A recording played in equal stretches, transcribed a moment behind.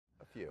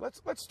few.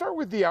 Let's start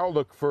with the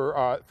outlook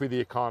for the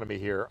economy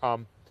here.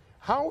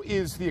 How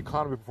is the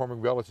economy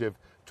performing relative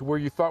to where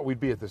you thought we'd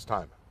be at this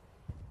time?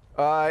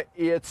 Our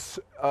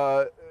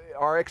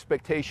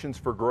expectations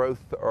for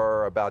growth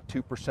are about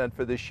 2%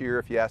 for this year.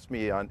 If you asked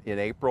me in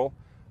April,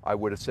 I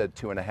would have said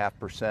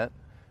 2.5%.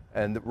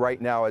 And right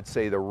now, I'd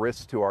say the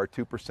risk to our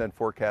 2%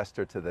 forecast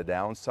are to the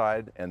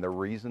downside. And the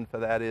reason for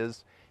that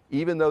is,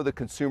 even though the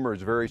consumer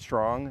is very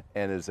strong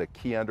and is a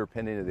key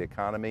underpinning of the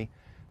economy,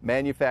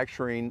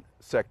 manufacturing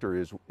sector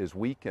is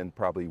weak and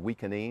probably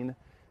weakening,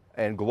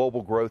 and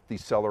global growth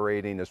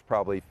decelerating is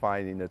probably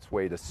finding its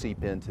way to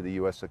seep into the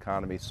U.S.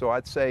 economy. So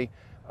I'd say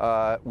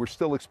we're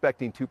still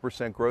expecting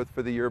 2% growth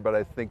for the year, but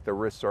I think the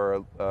risks are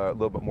a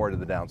little bit more to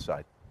the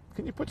downside.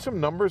 Can you put some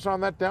numbers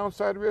on that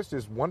downside risk?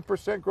 Is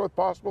 1% growth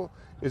possible?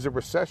 Is a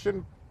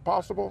recession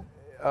possible?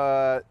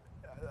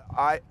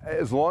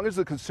 As long as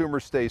the consumer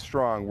stays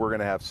strong, we're going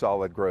to have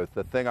solid growth.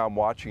 The thing I'm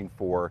watching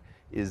for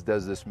is,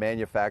 does this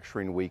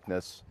manufacturing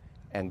weakness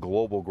and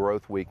global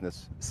growth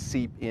weakness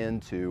seep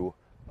into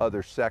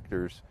other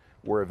sectors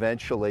where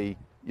eventually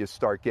you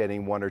start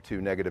getting one or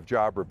two negative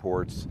job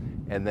reports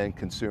and then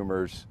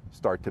consumers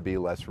start to be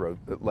less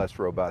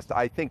robust.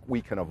 I think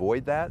we can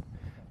avoid that,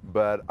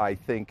 but I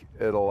think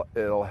it'll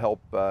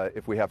help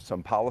if we have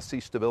some policy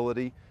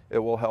stability. It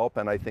will help,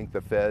 and I think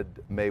the Fed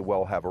may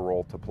well have a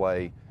role to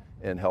play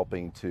in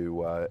helping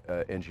to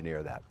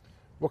engineer that.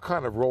 What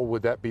kind of role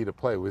would that be to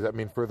play? Would that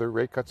mean further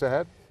rate cuts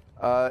ahead?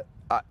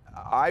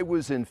 I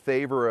was in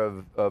favor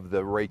of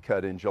the rate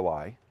cut in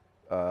July.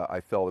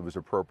 I felt it was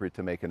appropriate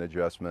to make an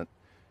adjustment.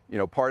 You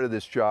know, part of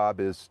this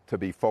job is to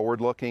be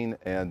forward-looking,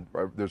 and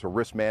there's a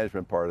risk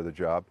management part of the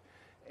job.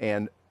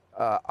 And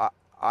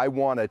I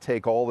want to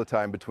take all the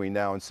time between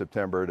now and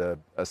September to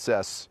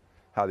assess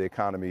how the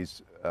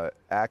economy's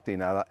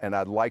acting, and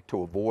I'd like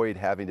to avoid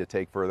having to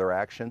take further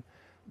action.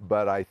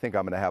 But I think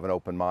I'm going to have an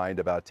open mind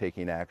about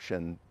taking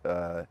action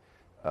over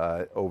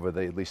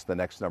at least the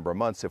next number of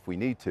months if we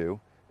need to.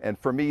 And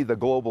for me, the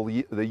global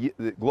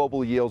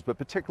yields, but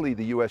particularly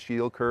the U.S.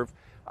 yield curve,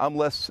 I'm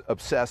less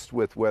obsessed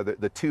with whether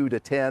the 2 to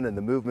 10 and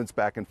the movements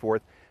back and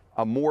forth.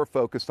 I'm more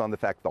focused on the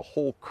fact the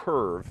whole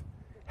curve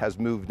has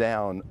moved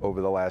down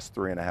over the last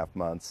 3.5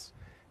 months.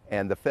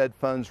 And the Fed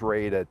funds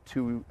rate at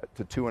 2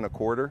 to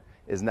 2.25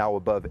 is now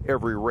above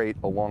every rate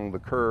along the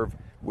curve,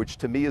 which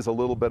to me is a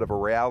little bit of a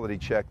reality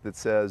check that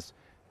says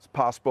it's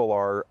possible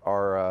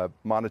our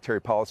monetary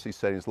policy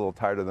setting is a little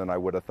tighter than I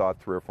would have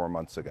thought 3 or 4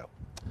 months ago.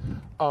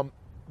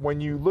 When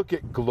you look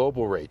at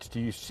global rates, do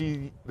you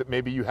see that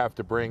maybe you have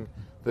to bring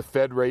the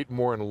Fed rate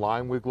more in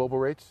line with global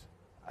rates?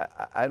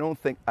 I don't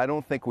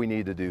think we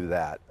need to do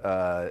that.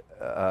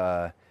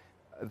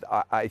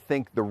 I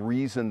think the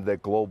reason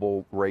that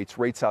global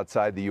rates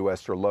outside the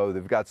U.S. are low,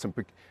 they've got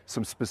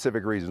some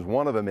specific reasons.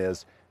 One of them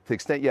is, to the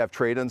extent you have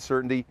trade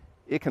uncertainty,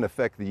 it can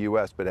affect the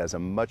U.S., but has a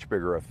much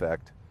bigger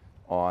effect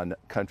on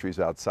countries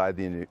outside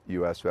the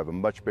U.S. who have a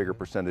much bigger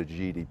percentage of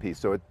GDP.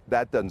 So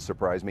that doesn't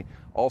surprise me.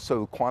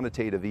 Also,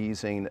 quantitative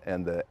easing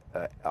and the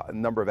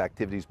number of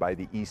activities by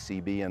the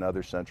ECB and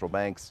other central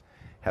banks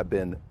have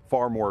been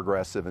far more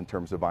aggressive in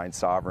terms of buying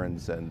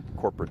sovereigns and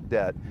corporate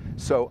debt.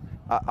 So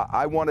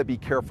I want to be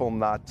careful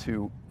not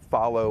to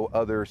follow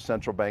other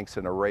central banks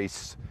in a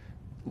race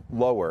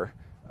lower.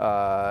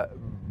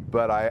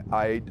 But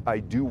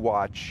I do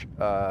watch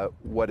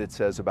what it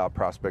says about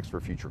prospects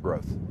for future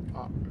growth.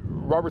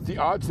 Robert, the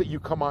odds that you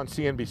come on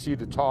CNBC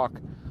to talk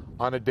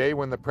on a day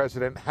when the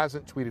president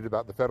hasn't tweeted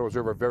about the Federal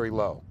Reserve are very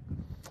low.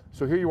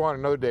 So here you are on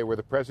another day where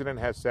the president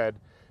has said,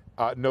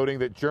 noting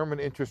that German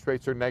interest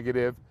rates are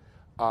negative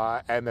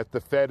and that the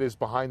Fed is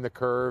behind the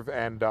curve.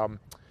 And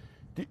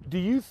do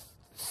you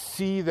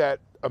see that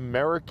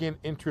American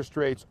interest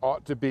rates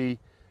ought to be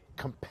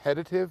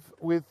competitive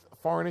with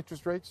foreign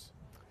interest rates?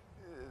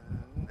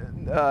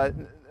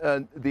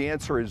 The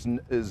answer is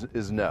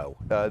no.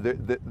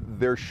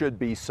 There should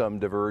be some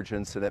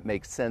divergence, and it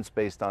makes sense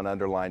based on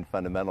underlying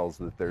fundamentals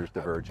that there's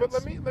divergence.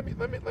 But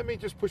let me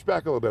just push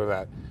back a little bit of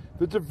that.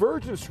 The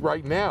divergence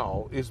right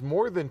now is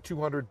more than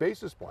 200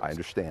 basis points. I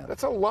understand.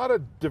 That's a lot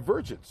of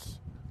divergence.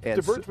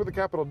 Divergence with a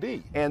capital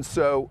D. And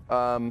so,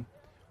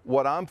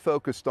 what I'm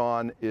focused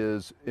on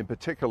is, in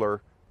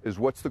particular, is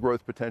what's the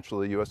growth potential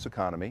of the U.S.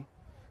 economy.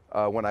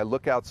 When I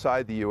look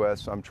outside the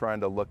U.S., I'm trying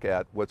to look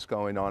at what's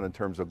going on in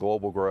terms of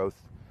global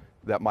growth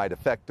that might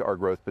affect our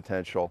growth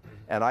potential.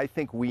 And I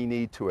think we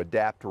need to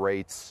adapt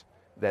rates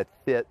that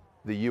fit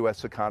the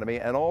U.S. economy.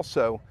 And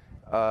also,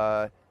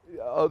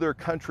 other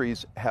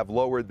countries have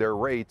lowered their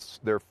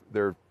rates,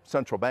 their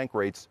central bank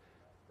rates,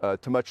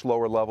 to much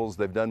lower levels.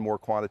 They've done more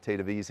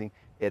quantitative easing.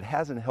 It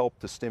hasn't helped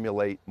to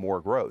stimulate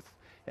more growth.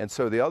 And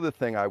so the other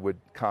thing I would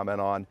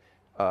comment on,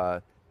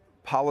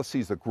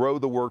 policies that grow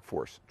the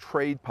workforce,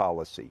 trade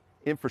policy,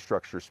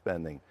 infrastructure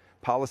spending,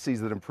 policies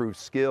that improve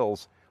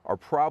skills are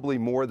probably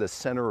more the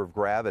center of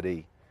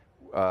gravity,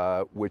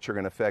 which are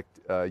going to affect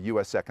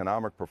U.S.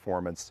 economic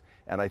performance.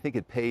 And I think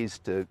it pays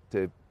to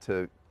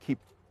keep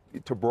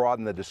to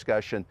broaden the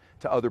discussion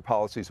to other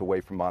policies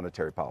away from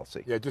monetary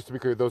policy. Yeah, just to be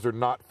clear, those are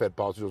not Fed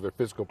policies, those are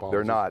fiscal policies.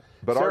 They're not,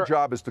 but our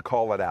job is to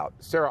call it out.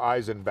 Sarah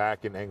Eisen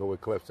back in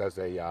Englewood Cliffs has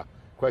a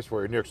question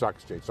for you, New York Stock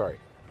Exchange, sorry.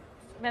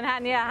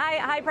 Manhattan, yeah.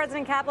 Hi,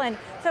 President Kaplan.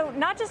 So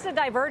not just a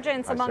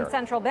divergence among Sarah.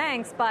 central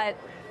banks, but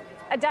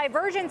a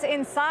divergence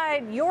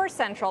inside your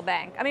central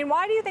bank. I mean,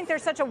 why do you think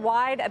there's such a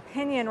wide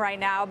opinion right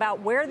now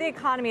about where the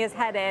economy is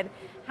headed,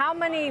 how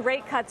many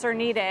rate cuts are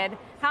needed,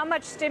 how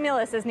much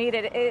stimulus is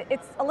needed?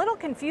 It's a little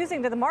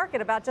confusing to the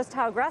market about just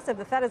how aggressive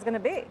the Fed is going to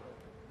be.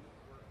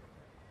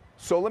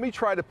 So let me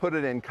try to put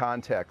it in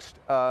context.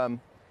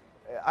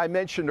 I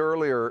mentioned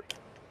earlier,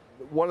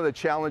 one of the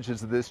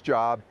challenges of this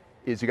job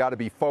is you got to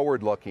be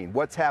forward-looking.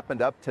 What's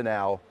happened up to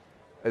now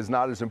is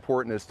not as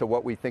important as to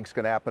what we think is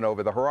going to happen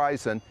over the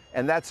horizon,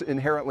 and that's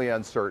inherently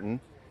uncertain.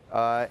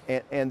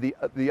 And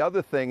the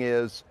other thing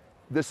is,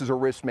 this is a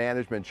risk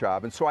management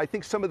job, and so I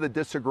think some of the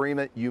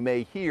disagreement you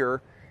may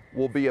hear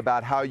will be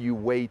about how you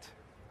weight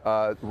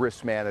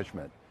risk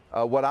management.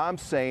 What I'm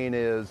saying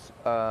is,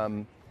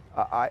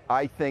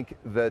 I think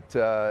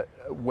that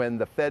when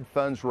the Fed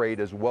funds rate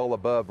is well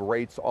above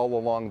rates all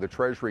along the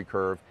Treasury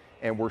curve,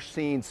 and we're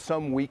seeing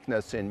some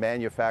weakness in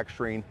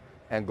manufacturing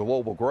and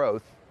global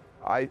growth,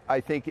 I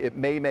think it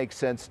may make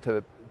sense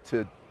to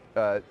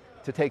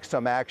take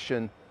some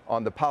action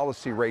on the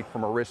policy rate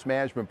from a risk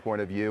management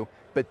point of view,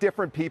 but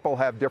different people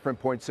have different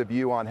points of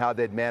view on how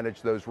they'd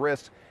manage those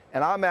risks.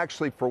 And I'm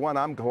actually, for one,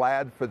 I'm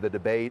glad for the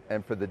debate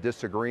and for the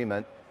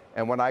disagreement.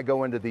 And when I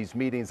go into these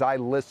meetings, I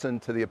listen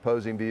to the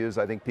opposing views.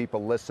 I think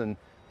people listen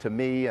to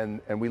me, and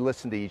we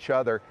listen to each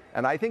other.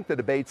 And I think the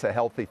debate's a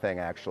healthy thing,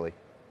 actually.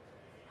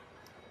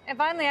 And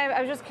finally,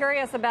 I was just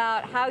curious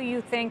about how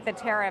you think the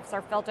tariffs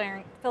are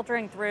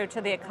filtering through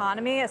to the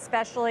economy,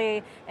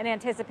 especially in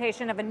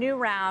anticipation of a new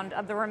round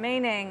of the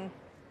remaining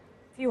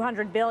few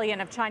 $100 billion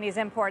of Chinese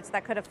imports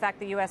that could affect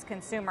the U.S.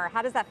 consumer.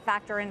 How does that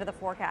factor into the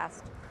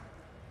forecast?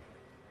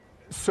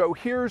 So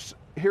here's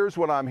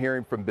what I'm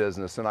hearing from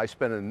business, and I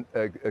spend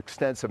an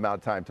extensive amount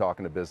of time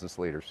talking to business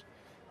leaders.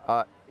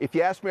 If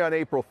you asked me on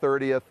April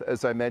 30th,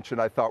 as I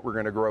mentioned, I thought we're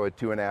going to grow at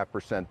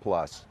 2.5%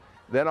 plus.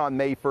 Then on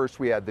May 1st,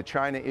 we had the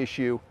China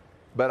issue,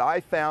 but I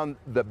found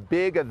the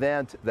big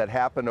event that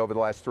happened over the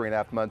last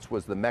 3.5 months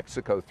was the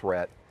Mexico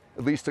threat,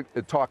 at least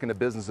talking to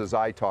businesses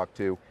I talked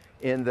to,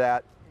 in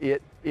that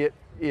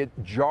it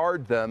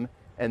jarred them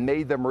and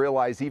made them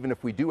realize even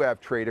if we do have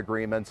trade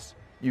agreements,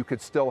 you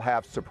could still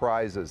have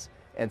surprises.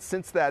 And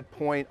since that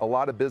point, a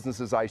lot of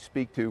businesses I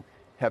speak to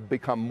have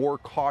become more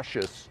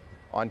cautious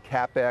on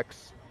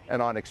CapEx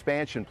and on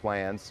expansion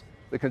plans.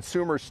 The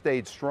consumer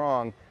stayed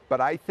strong,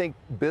 but I think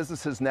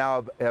businesses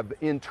now have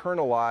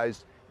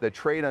internalized that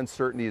trade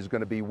uncertainty is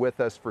going to be with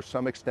us for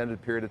some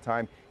extended period of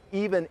time,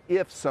 even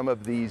if some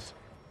of these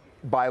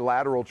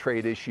bilateral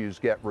trade issues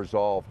get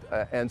resolved.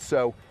 And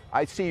so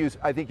I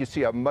think you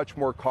see a much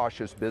more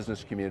cautious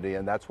business community,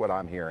 and that's what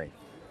I'm hearing.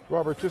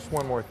 Robert, just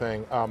one more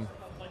thing.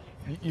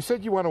 You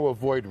said you want to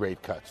avoid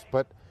rate cuts,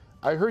 but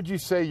I heard you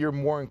say you're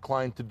more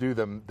inclined to do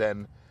them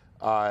than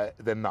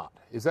not.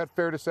 Is that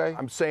fair to say?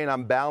 I'm saying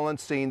I'm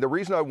balancing. The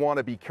reason I want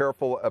to be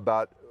careful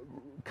about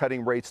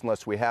cutting rates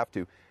unless we have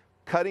to,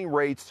 cutting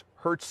rates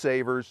hurts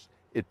savers.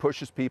 It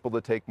pushes people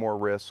to take more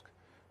risk,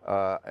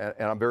 and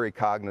I'm very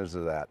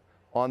cognizant of that.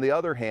 On the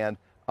other hand,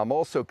 I'm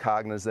also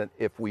cognizant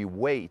if we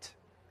wait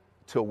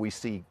till we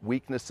see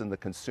weakness in the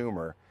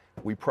consumer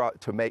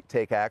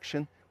take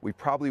action, we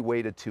probably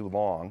waited too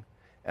long,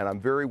 and I'm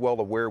very well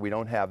aware we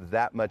don't have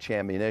that much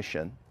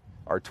ammunition.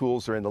 Our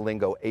tools are in the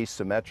lingo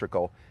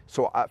asymmetrical.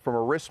 So from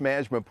a risk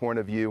management point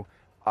of view,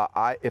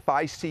 if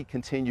I see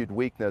continued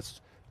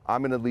weakness,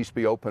 I'm going to at least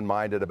be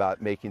open-minded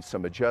about making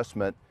some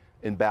adjustment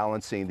in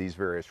balancing these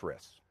various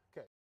risks.